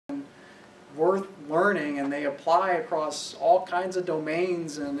worth learning, and they apply across all kinds of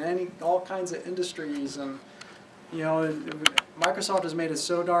domains and all kinds of industries. And you know, Microsoft has made it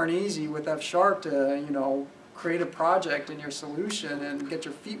so darn easy with F# to, you know, create a project in your solution and get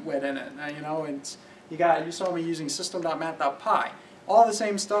your feet wet in it. You know, it's you saw me using system.mat.py. All the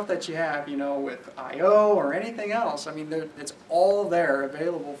same stuff that you have, you know, with I/O or anything else. I mean, it's all there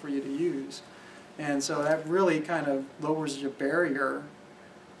available for you to use. And so that really kind of lowers your barrier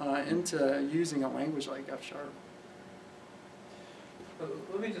into using a language like F#.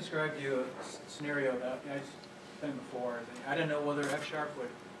 Let me describe to you a scenario that I've been before. I didn't know whether F# would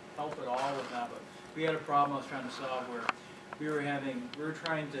help at all or not, but we had a problem I was trying to solve where we were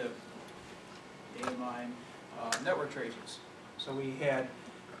trying to data mine network traces. So we had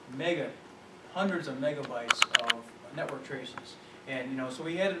hundreds of megabytes of network traces. And you know, so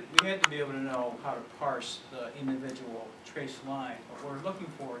we had to be able to know how to parse the individual trace line. What we're looking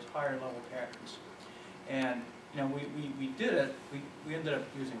for is higher level patterns. And you know, we did it. We ended up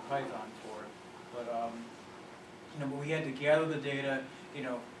using Python for it. But you know, but we had to gather the data, you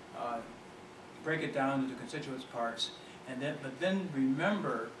know, break it down into constituent parts, and then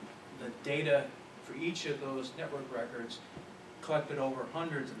remember the data for each of those network records collected over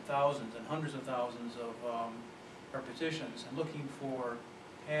hundreds and hundreds of thousands of repetitions, and looking for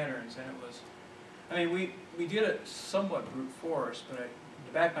patterns. And it was, I mean, we did it somewhat brute force, but in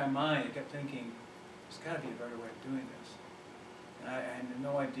the back of my mind, I kept thinking, there's got to be a better way of doing this. And I had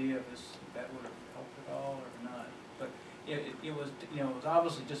no idea if that would have helped at all or not. But it was, you know, it was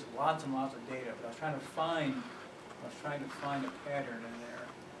obviously just lots and lots of data. But I was trying to find a pattern in there.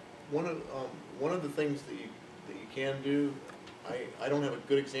 One of the things that you can do, I don't have a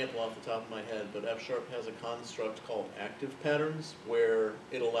good example off the top of my head, but F# has a construct called active patterns, where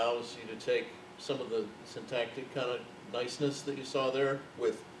it allows you to take some of the syntactic kind of niceness that you saw there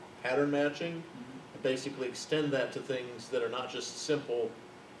with pattern matching, and basically extend that to things that are not just simple,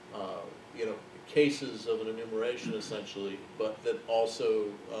 you know, cases of an enumeration essentially, but that also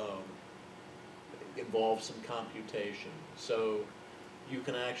involve some computation. So you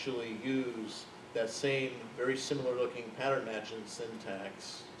can actually use that same very similar looking pattern matching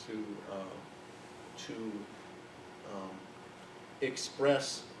syntax to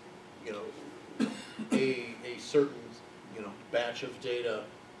express, you know, a certain, you know, batch of data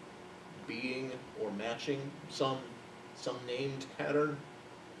being or matching some named pattern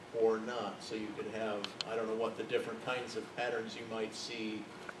or not. So you could have, I don't know what the different kinds of patterns you might see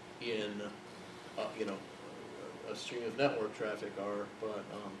in you know, a stream of network traffic are, but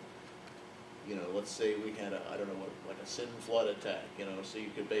you know, let's say we had I don't know what, like a SYN flood attack, you know, so you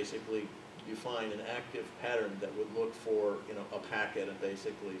could basically define an active pattern that would look for, you know, a packet and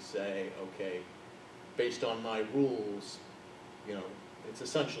basically say, okay, based on my rules, you know, it's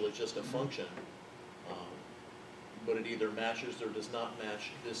essentially just a function, but it either matches or does not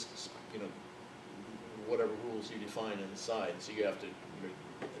match this, you know, whatever rules you define inside. So you have to,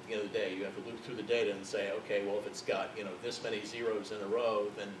 at the end of the day, you have to look through the data and say, okay, well, if it's got, you know, this many zeros in a row,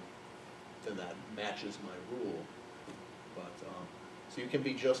 then that matches my rule. But so you can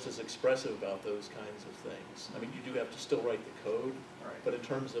be just as expressive about those kinds of things. I mean, you do have to still write the code, Right. But in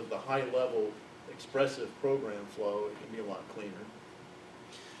terms of the high-level expressive program flow, it can be a lot cleaner.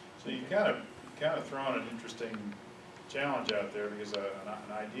 So you kind of thrown an interesting challenge out there, because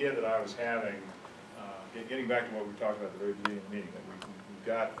an idea that I was having, getting back to what we talked about at the very beginning of the meeting, that we've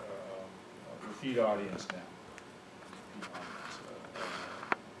got a repeat audience now.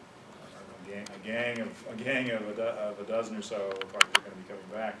 A gang of a dozen or so are going to be coming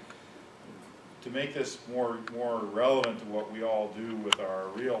back. To make this more relevant to what we all do with our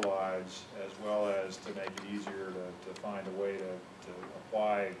real lives, as well as to make it easier to find a way to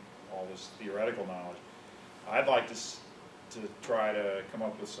apply all this theoretical knowledge, I'd like to try to come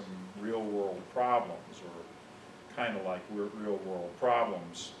up with some real world problems, or kind of like real world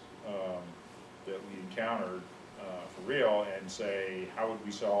problems that we encountered for real, and say, how would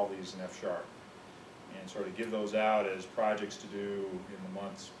we solve these in F#? And sort of give those out as projects to do in the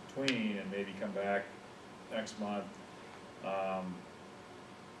months between, and maybe come back next month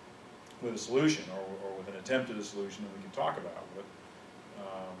with a solution, or with an attempt at a solution that we can talk about.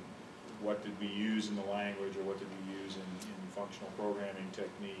 What did we use in the language, or what did we use in functional programming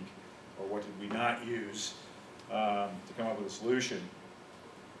technique, or what did we not use to come up with a solution?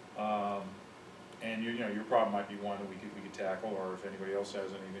 And you know, your problem might be one that we could tackle, or if anybody else has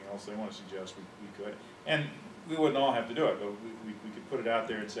anything else they want to suggest, we could. And we wouldn't all have to do it, but we could put it out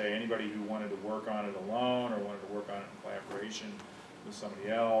there and say, anybody who wanted to work on it alone, or wanted to work on it in collaboration with somebody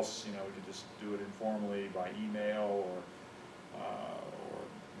else, you know, we could just do it informally by email, or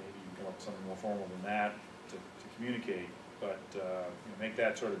maybe you can come up with something more formal than that to communicate, but you know, make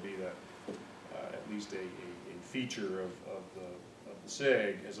that sort of be the at least a feature of the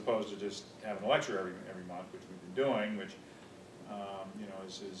SIG, as opposed to just having a lecture every month, which we've been doing, which you know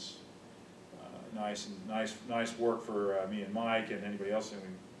is nice work for me and Mike and anybody else, and we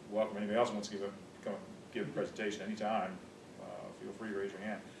welcome anybody else who wants to come give a presentation anytime. Feel free to raise your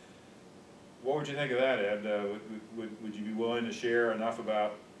hand. What would you think of that, Ed? Would you be willing to share enough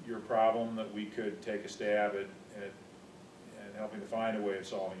about your problem that we could take a stab at helping to find a way of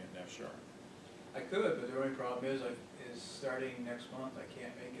solving it in F#? I could, but the only problem is starting next month, I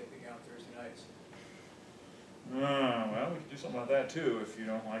can't make it again on Thursday nights. Well, we could do something about that too. If you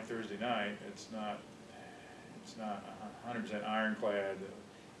don't like Thursday night, it's not 100% ironclad.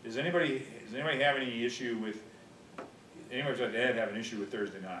 Does anybody have any issue with? Anybody besides Ed have an issue with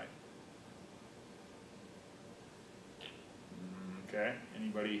Thursday night? Okay.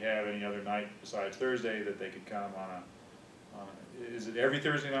 Anybody have any other night besides Thursday that they could come on a? Is it every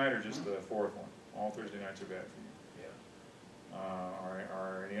Thursday night or just the fourth one? All Thursday nights are bad for you. Yeah.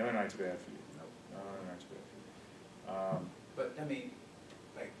 Are any other nights bad for you? Nope. No other nights bad for you. But I mean,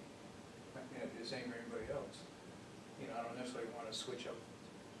 like, you know, the same for everybody else. You know, I don't necessarily want to switch up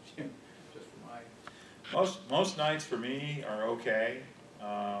just for my. Most nights for me are okay.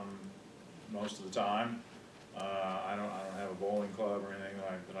 Most of the time, I don't have a bowling club or anything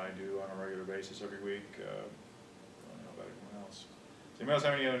that I do on a regular basis every week. I don't know about anyone else. Does anybody else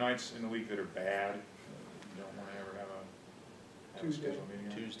have any other nights in the week that are bad? You don't want to ever have a scheduled meeting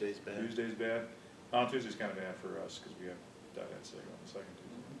on? Tuesday's bad. Tuesday's bad? Tuesday's kind of bad for us because we have that SIG on the second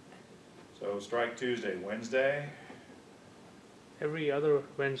Tuesday. So strike Tuesday. Wednesday? Every other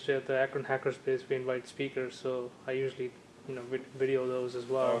Wednesday at the Akron Hackerspace, we invite speakers, so I usually, you know, video those as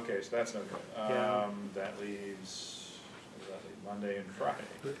well. Okay, so that's no good. Yeah. That leaves, what does that leave? Monday and Friday.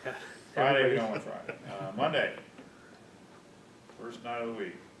 Yeah. Friday, we don't want Friday. Monday, first night of the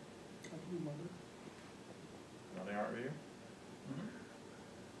week. Monday, aren't you?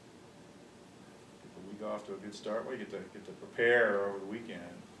 Get the week off to a good start. Well, you get to prepare over the weekend.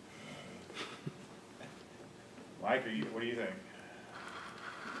 Mike, what do you think?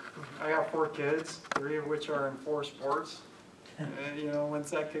 I got 4 kids, 3 of which are in 4 sports. And, you know, once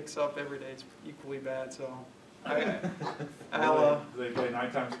that kicks up, every day it's equally bad. So Do they play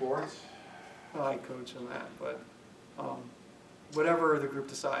nighttime sports? I coach in that, but whatever the group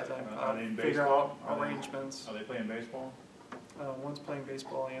decides, Are I'll they in figure baseball? out arrangements. Are they playing baseball? One's playing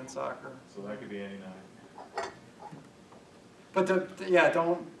baseball and soccer. So that could be any night. But yeah,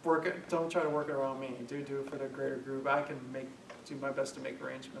 don't try to work it around me. Do it for the greater group. I can do my best to make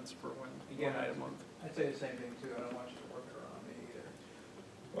arrangements for one night a month. I'd say the same thing too. I don't want you to work it around me either.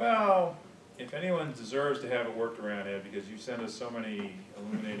 Well, if anyone deserves to have it worked around, Ed, because you send us so many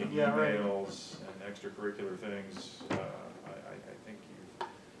illuminating Yeah, right. emails and extracurricular things, I think you've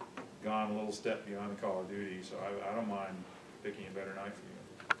gone a little step beyond the Call of Duty, so I don't mind picking a better night for you.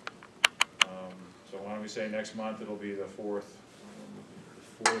 So why don't we say next month it'll be the fourth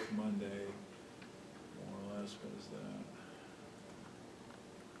Monday, more or less. What is that?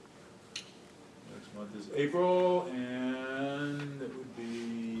 Next month is April, and it would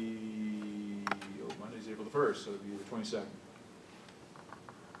be, Monday's April the 1st, so it would be the 22nd.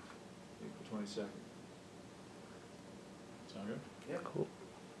 April 22nd. Sound good? Yeah. Cool.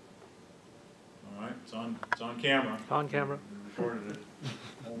 All right, it's on camera. On camera. We recorded it.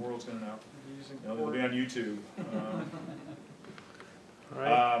 The whole world's gonna know. Using It'll be on YouTube. All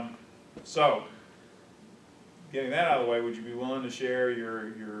right. So, getting that out of the way, would you be willing to share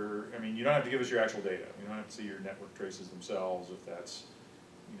your, I mean, you don't have to give us your actual data. You don't have to see your network traces themselves if that's,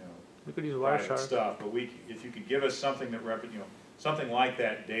 you know, We could use private Wireshark. stuff, but if you could give us something that something like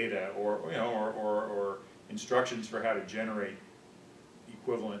that data, or or instructions for how to generate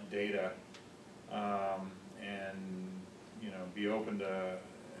equivalent data, and be open to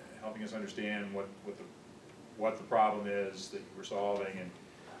helping us understand what the problem is that you were solving, and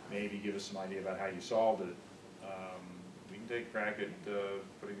maybe give us some idea about how you solved it. We can take a crack at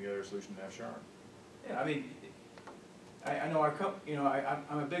putting together a solution to F#. Yeah, I mean, I know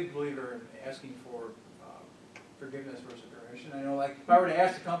I'm a big believer in asking for forgiveness versus permission. I know, like, if I were to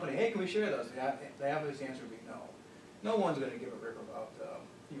ask the company, hey, can we share those? The obvious answer would be no. No one's going to give a rip about the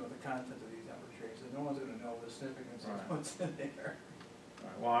content of these network traces. No one's going to know the significance of what's in there.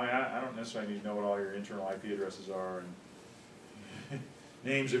 Right. Well, I mean, I don't necessarily need to know what all your internal IP addresses are and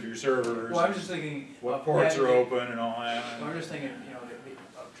names of your servers. Well, I'm just thinking what ports are open and all that. Well, I'm just thinking,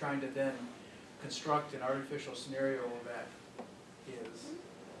 of trying to then construct an artificial scenario that is,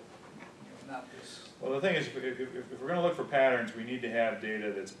 not this. Well, the thing is, if we're going to look for patterns, we need to have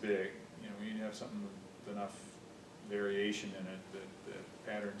data that's big. you know, we need to have something with enough variation in it that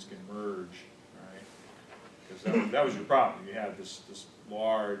patterns can merge, right? Because that was your problem. You had this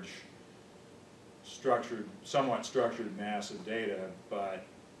large, structured, somewhat structured mass of data, but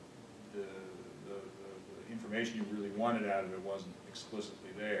the information you really wanted out of it wasn't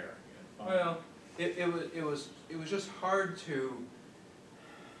explicitly there. Well, it was just hard to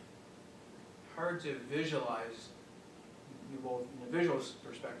visualize, both in a visual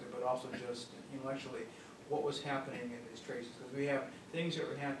perspective, but also just intellectually, what was happening in these traces. Because we have things that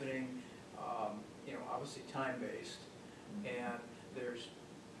were happening, you know, obviously time-based, and there's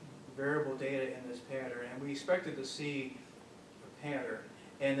variable data in this pattern, and we expected to see a pattern,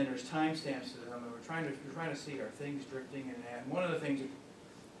 and then there's timestamps to them, and we're trying to see, are things drifting in that. And one of the things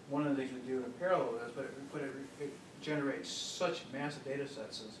we do in parallel with this, but it generates such massive data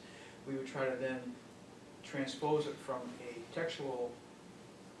sets, is we would try to then transpose it from a textual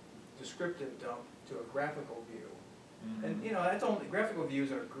descriptive dump to a graphical view. And you know, that's only, graphical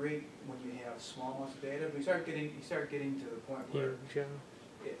views are great when you have small amounts of data, but you start getting to the point where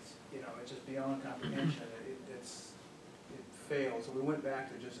it's, you know, it's just beyond comprehension. It fails. So we went back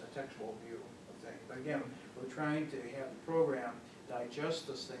to just a textual view of things. But again, we're trying to have the program digest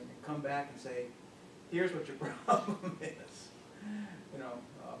this thing and come back and say, here's what your problem is. You know,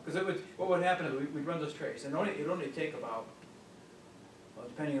 because what would happen is we'd run this trace, and it only take about, well,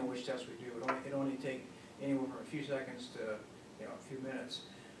 depending on which test we do, it only take anywhere from a few seconds to, you know, a few minutes.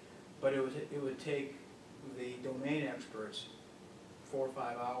 But it would take the domain experts 4 or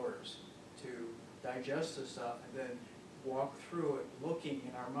 5 hours to digest this stuff and then walk through it, looking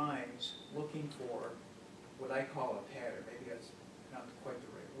in our minds, looking for what I call a pattern. Maybe that's not quite the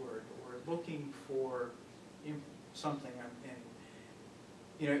right word, but we're looking for something, and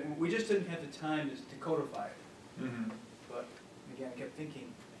you know, we just didn't have the time to codify it. But again, I kept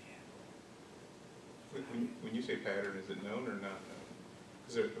thinking, When you say pattern, is it known or not known?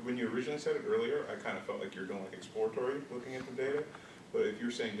 Because when you originally said it earlier, I kind of felt like you were doing like exploratory, looking at the data. But if you're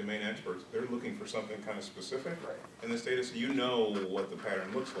saying domain experts, they're looking for something kind of specific in this data, so you know what the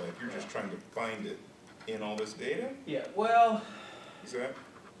pattern looks like. You're just trying to find it in all this data? yeah, well, Is that?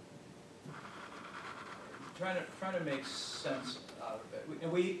 trying to make sense out of it.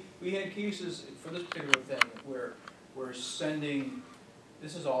 And we had cases for this particular thing where we're sending,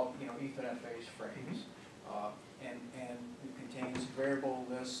 this is all, you know, Ethernet-based frames, and it contains a variable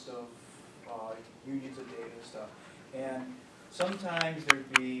list of unions of data and stuff. And sometimes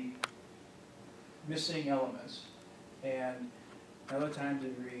there'd be missing elements, and other times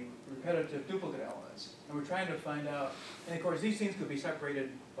there'd be repetitive duplicate elements. And we're trying to find out, and of course these things could be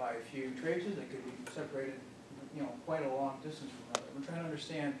separated by a few traces, they could be separated, you know, quite a long distance from another. We're trying to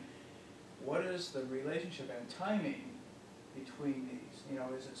understand what is the relationship and timing between these. You know,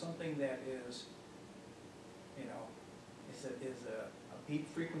 is it something that is, you know, is a beat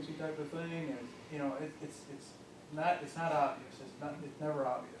frequency type of thing? And you know, it's not obvious. It's never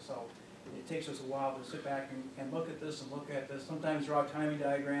obvious. So it takes us a while to sit back and look at this and look at this. Sometimes draw timing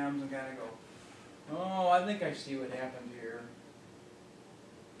diagrams and kind of go, oh, I think I see what happened here.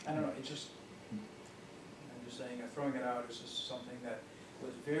 I don't know. It's just, I'm just saying, throwing it out is just something that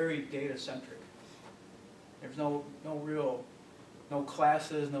was very data centric. There's no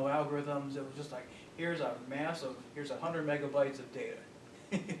classes, no algorithms. It was just like, here's 100 megabytes of data,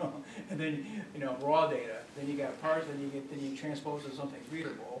 you know, and then, you know, raw data. Then you got parts, then you transpose it to something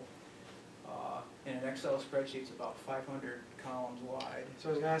readable. In an Excel spreadsheet, it's about 500 columns wide. So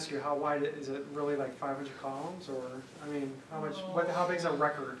I was going to ask you, how wide is it? Really, like 500 columns, or I mean, how big is a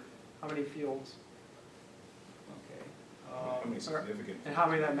record? How many fields? Okay. How many significant? And how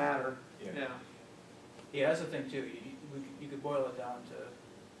many that matter? Yeah. Yeah, that's the thing too. You could boil it down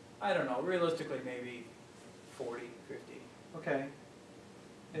to, I don't know, realistically maybe 40, 50. Okay.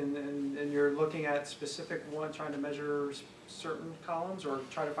 And you're looking at specific one, trying to measure certain columns, or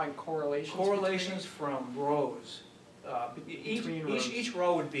try to find correlations? Correlations from rows. Each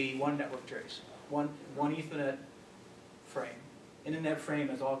row would be one network trace, one Ethernet frame. And in that frame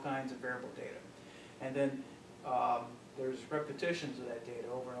is all kinds of variable data. And then there's repetitions of that data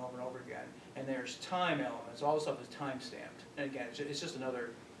over and over and over again. And there's time elements. All this stuff is time stamped. And again, it's just another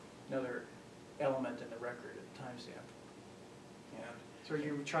element in the record, timestamp. So are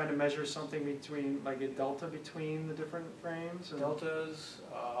you trying to measure something between, like a delta between the different frames? Deltas,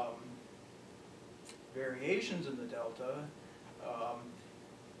 variations in the delta,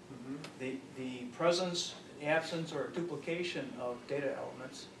 the presence, absence, or duplication of data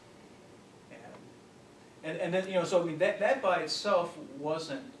elements, and then, you know, so I mean that by itself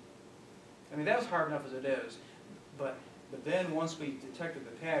wasn't, I mean that was hard enough as it is, but But then once we detected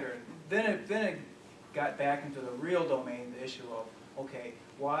the pattern, then it got back into the real domain, the issue of, okay,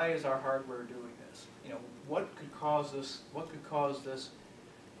 why is our hardware doing this? You know, what could cause this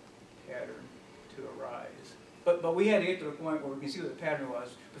pattern to arise? But we had to get to the point where we can see what the pattern was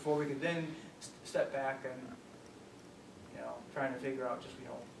before we could then step back and, you know, trying to figure out just, you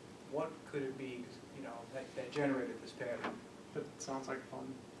know, what could it be, you know, that generated this pattern. It sounds like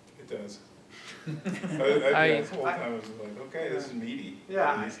fun. It does. The whole time I was like, okay, this is meaty.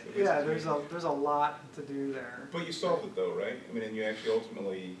 Yeah, At least there's a lot to do there. But you solved it though, right? I mean, and you actually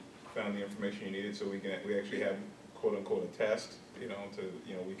ultimately found the information you needed, so we actually have quote unquote a test, you know,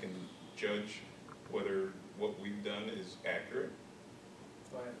 we can judge whether what we've done is accurate.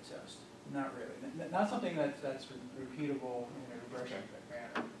 By a test. Not really. Not something that's repeatable in a regression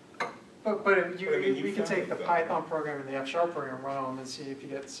manner. But I mean, you we could found take the it, Python program and the F# program, run them, and see if you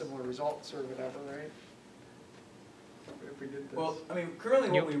get similar results or whatever, right? If we did this. Well, I mean,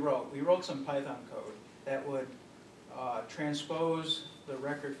 currently what we wrote some Python code that would transpose the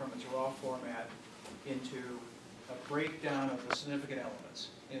record from its raw format into a breakdown of the significant elements.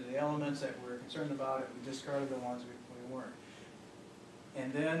 You know, the elements that we're concerned about, and we discarded the ones we weren't.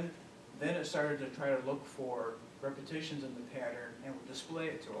 And then it started to try to look for repetitions in the pattern and would display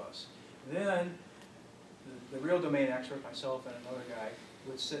it to us. Then the real domain expert, myself and another guy,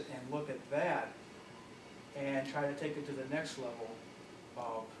 would sit and look at that and try to take it to the next level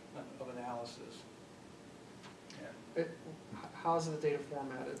of analysis. Yeah. How's the data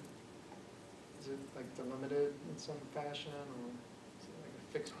formatted? Is it like delimited in some fashion, or is it like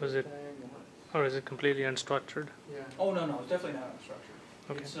a fixed Was thing? it- Or is it completely unstructured? Yeah. Oh, no, it's definitely not unstructured.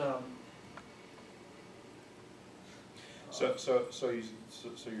 Okay. It's,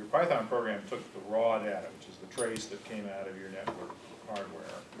 So your Python program took the raw data, which is the trace that came out of your network hardware,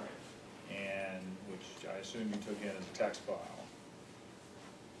 and which I assume you took in as a text file.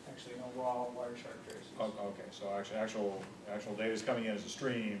 actually no raw Wireshark traces. Oh, okay, so actual data is coming in as a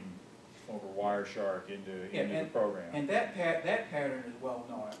stream over Wireshark into the program. And that pattern is well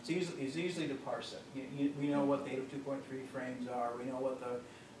known. It's easy to parse it. We know what the 2.3 frames are. We know what the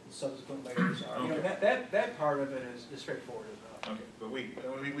subsequent layers are. Okay. You know, that part of it is straightforward as well. Okay, but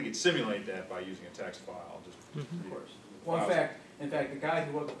we could simulate that by using a text file, just. Of course. Well, in fact, the guy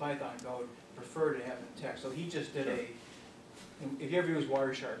who wrote the Python code preferred to have it in text, so he just did a. If you ever use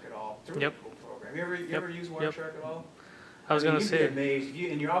Wireshark at all, it's a really cool program. You ever use Wireshark at all? I was going to say. You'd be amazed.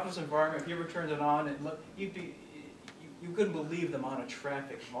 In your office environment, if you ever turned it on and look, you couldn't believe the amount of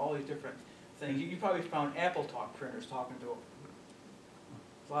traffic from all these different things. You probably found Apple Talk printers talking to them.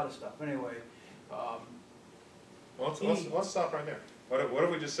 A lot of stuff. Anyway. Well, let's stop right there. What if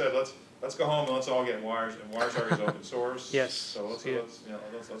we just said let's go home and let's all get Wireshark. And Wireshark is open source. Yes. So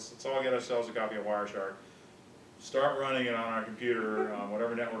let's all get ourselves a copy of Wireshark. Start running it on our computer on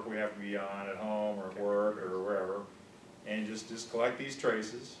whatever network we have to be on at home or at work or wherever, and just collect these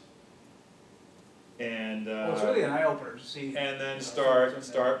traces. And Well, it's really an eye opener to see. and then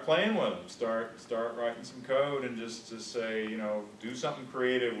start playing with them. Start writing some code and just say, do something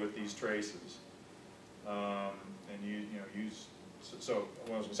creative with these traces. And use. So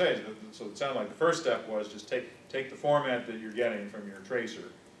what I was going to say is so it sounded like the first step was just take the format that you're getting from your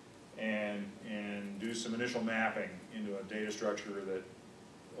tracer and do some initial mapping into a data structure that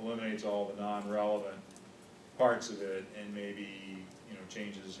eliminates all the non-relevant parts of it and maybe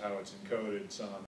changes how it's encoded some